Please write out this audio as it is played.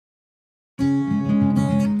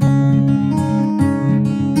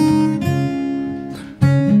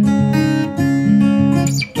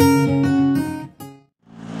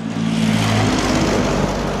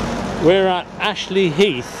Ashley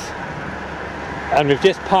Heath, and we've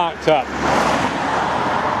just parked up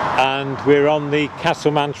and we're on the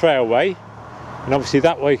Castleman Trailway, and obviously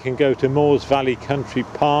that way you can go to Moores Valley Country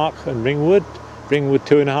Park and Ringwood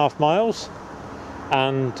 2.5 miles,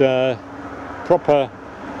 and proper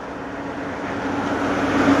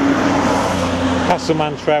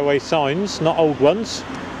Castleman Trailway signs, not old ones.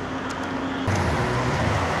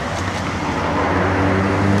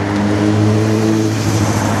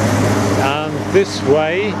 And this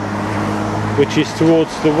way, which is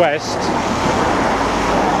towards the west,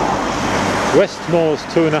 Westmore's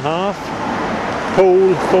 2.5,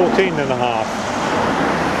 Poole 14.5.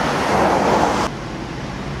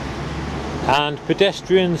 And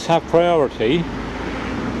pedestrians have priority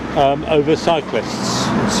over cyclists.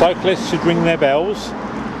 Cyclists should ring their bells,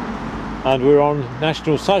 and we're on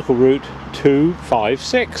National Cycle Route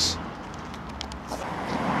 256.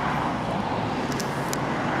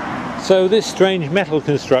 So this strange metal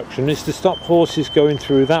construction is to stop horses going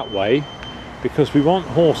through that way, because we want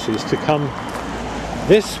horses to come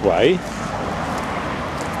this way,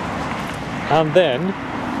 and then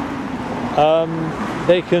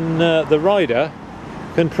they can, the rider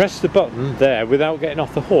can press the button there without getting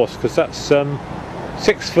off the horse, because that's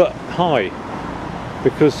 6 foot high,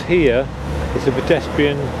 because here is a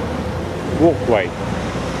pedestrian walkway.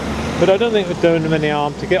 But I don't think we're doing them any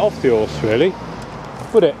harm to get off the horse, really,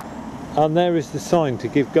 would it? And there is the sign to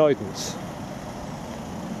give guidance.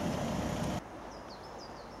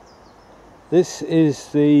 This is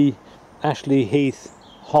the Ashley Heath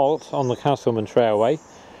halt on the Castleman Trailway,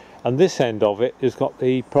 and this end of it has got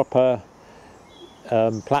the proper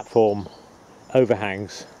platform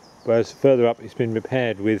overhangs, whereas further up it's been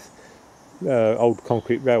repaired with old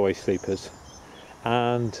concrete railway sleepers,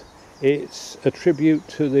 and it's a tribute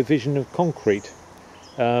to the vision of concrete.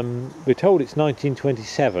 We're told it's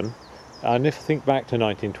 1927, and if I think back to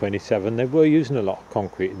 1927, they were using a lot of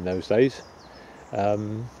concrete in those days.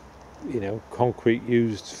 You know, concrete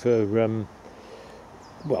used for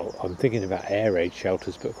well, I'm thinking about air raid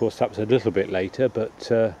shelters, but of course that was a little bit later, but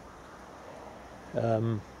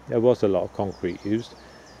there was a lot of concrete used.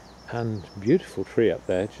 And beautiful tree up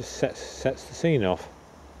there, just sets the scene off.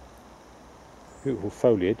 Beautiful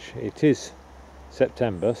foliage. It is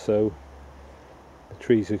September, so the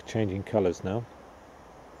trees are changing colours now.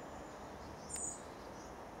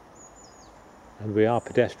 And we are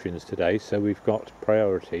pedestrians today, so we've got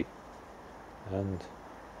priority. And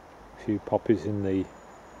a few poppies in the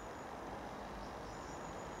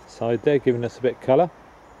side there, giving us a bit of colour.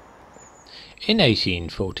 In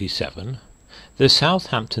 1847, the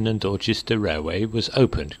Southampton and Dorchester Railway was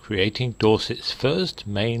opened, creating Dorset's first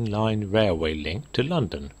main line railway link to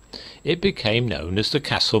London. It became known as the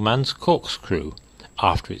Castleman's Corkscrew,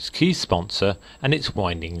 after its key sponsor and its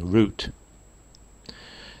winding route.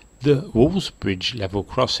 The Wallsbridge level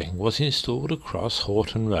crossing was installed across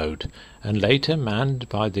Horton Road, and later manned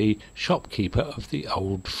by the shopkeeper of the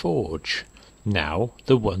Old Forge, now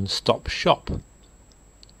the one-stop shop.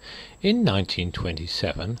 In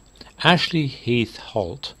 1927, Ashley Heath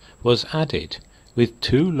Halt was added, with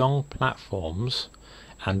 2 long platforms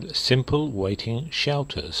and simple waiting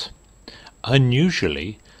shelters.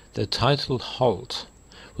 Unusually, the title Halt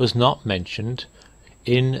was not mentioned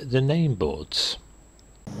in the name boards.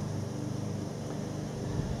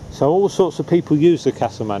 So all sorts of people use the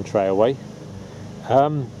Castleman Trailway,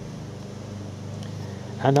 and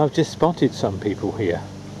I've just spotted some people here.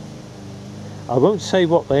 I won't say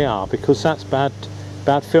what they are, because that's bad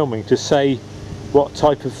filming to say what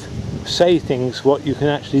type of things what you can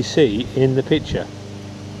actually see in the picture.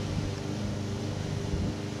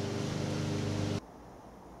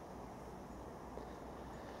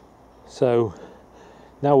 So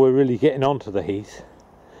now we're really getting onto the heath,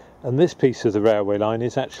 and this piece of the railway line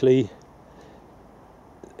is actually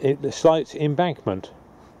the slight embankment.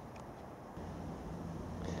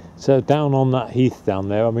 So down on that heath down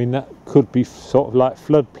there, I mean, that could be sort of like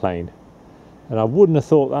floodplain, and I wouldn't have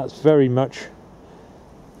thought that's very much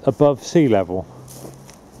above sea level.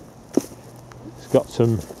 It's got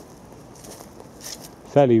some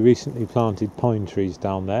fairly recently planted pine trees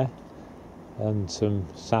down there, and some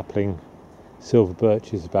sapling silver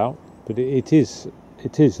birches about, but it is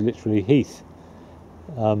literally heath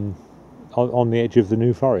on the edge of the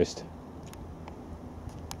New Forest.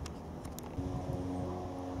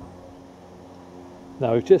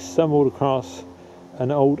 Now we've just stumbled across an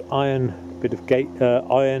old iron bit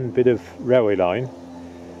of railway line,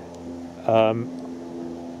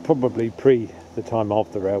 probably pre the time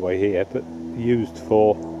of the railway here, but used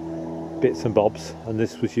for bits and bobs, and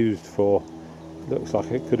this was used for, looks like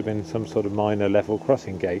it could have been some sort of minor level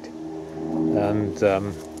crossing gate. and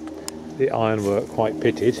the ironwork quite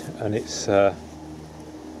pitted, and it's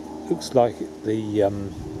looks like the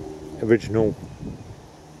original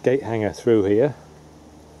gate hanger through here,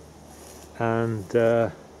 and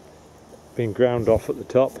been ground off at the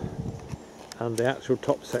top, and the actual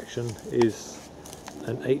top section is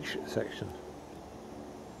an H section.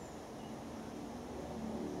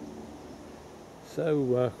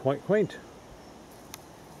 So quite quaint,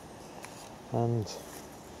 and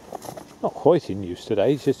not quite in use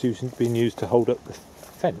today. It's just been used to hold up the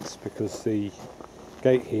fence, because the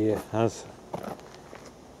gate here has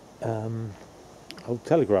old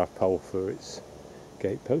telegraph pole for its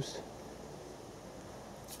gate post.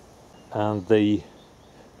 And we're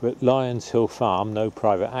at Lyons Hill Farm, no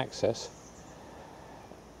private access,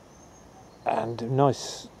 and a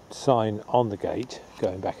nice sign on the gate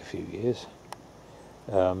going back a few years.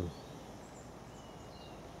 I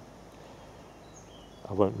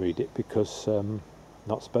won't read it because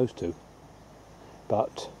not supposed to,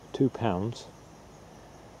 but £2.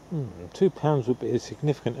 £2 would be a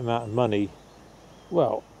significant amount of money.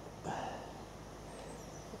 Well,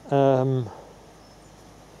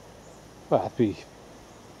 that'd be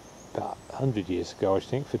about 100 years ago, I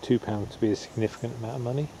think, for £2 to be a significant amount of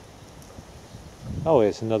money. Oh,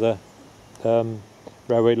 here's another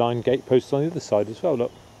railway line gate post on the other side as well,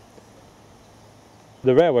 look.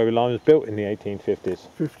 The railway line was built in the 1850s.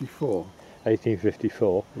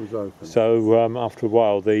 1854. It was open. So after a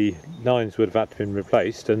while the lines would have had to been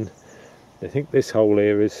replaced, and I think this hole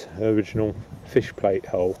here is original fish plate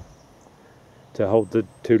hole to hold the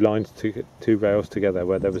two lines, two rails together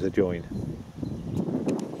where there was a join.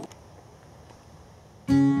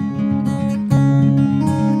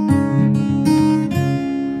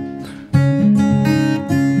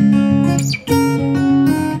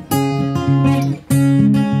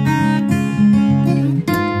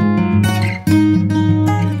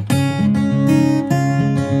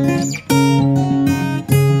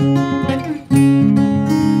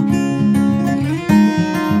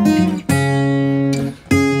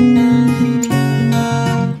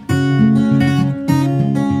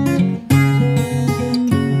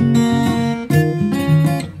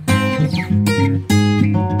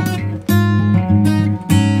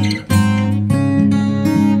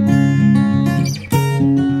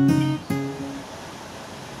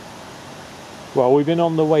 Well, we've been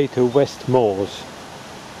on the way to West Moors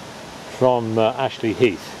from Ashley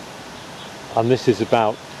Heath, and this is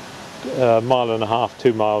about a mile and a half,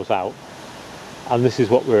 2 miles out, and this is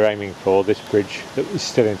what we're aiming for, this bridge that is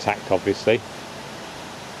still intact, obviously.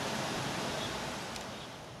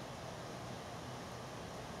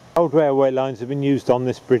 Old railway lines have been used on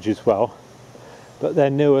this bridge as well, but they're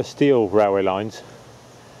newer steel railway lines,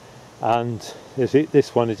 and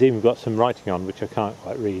this one has even got some writing on which I can't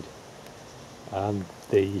quite read.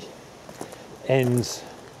 The ends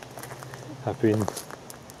have been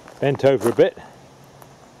bent over a bit.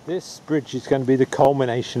 This bridge is going to be the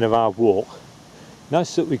culmination of our walk.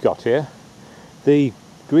 Nice that we got here. The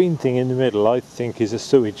green thing in the middle, I think, is a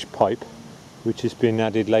sewage pipe which has been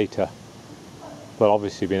added later. Well,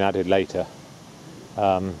 obviously been added later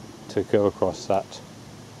to go across that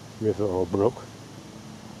river or brook.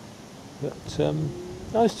 But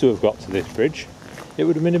nice to have got to this bridge. It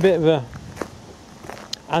would have been a bit of a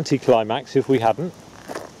anticlimax if we hadn't.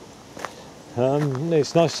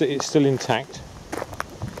 It's nice that it's still intact.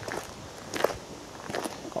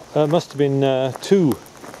 Must have been two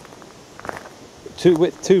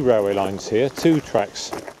railway lines here, two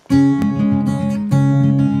tracks.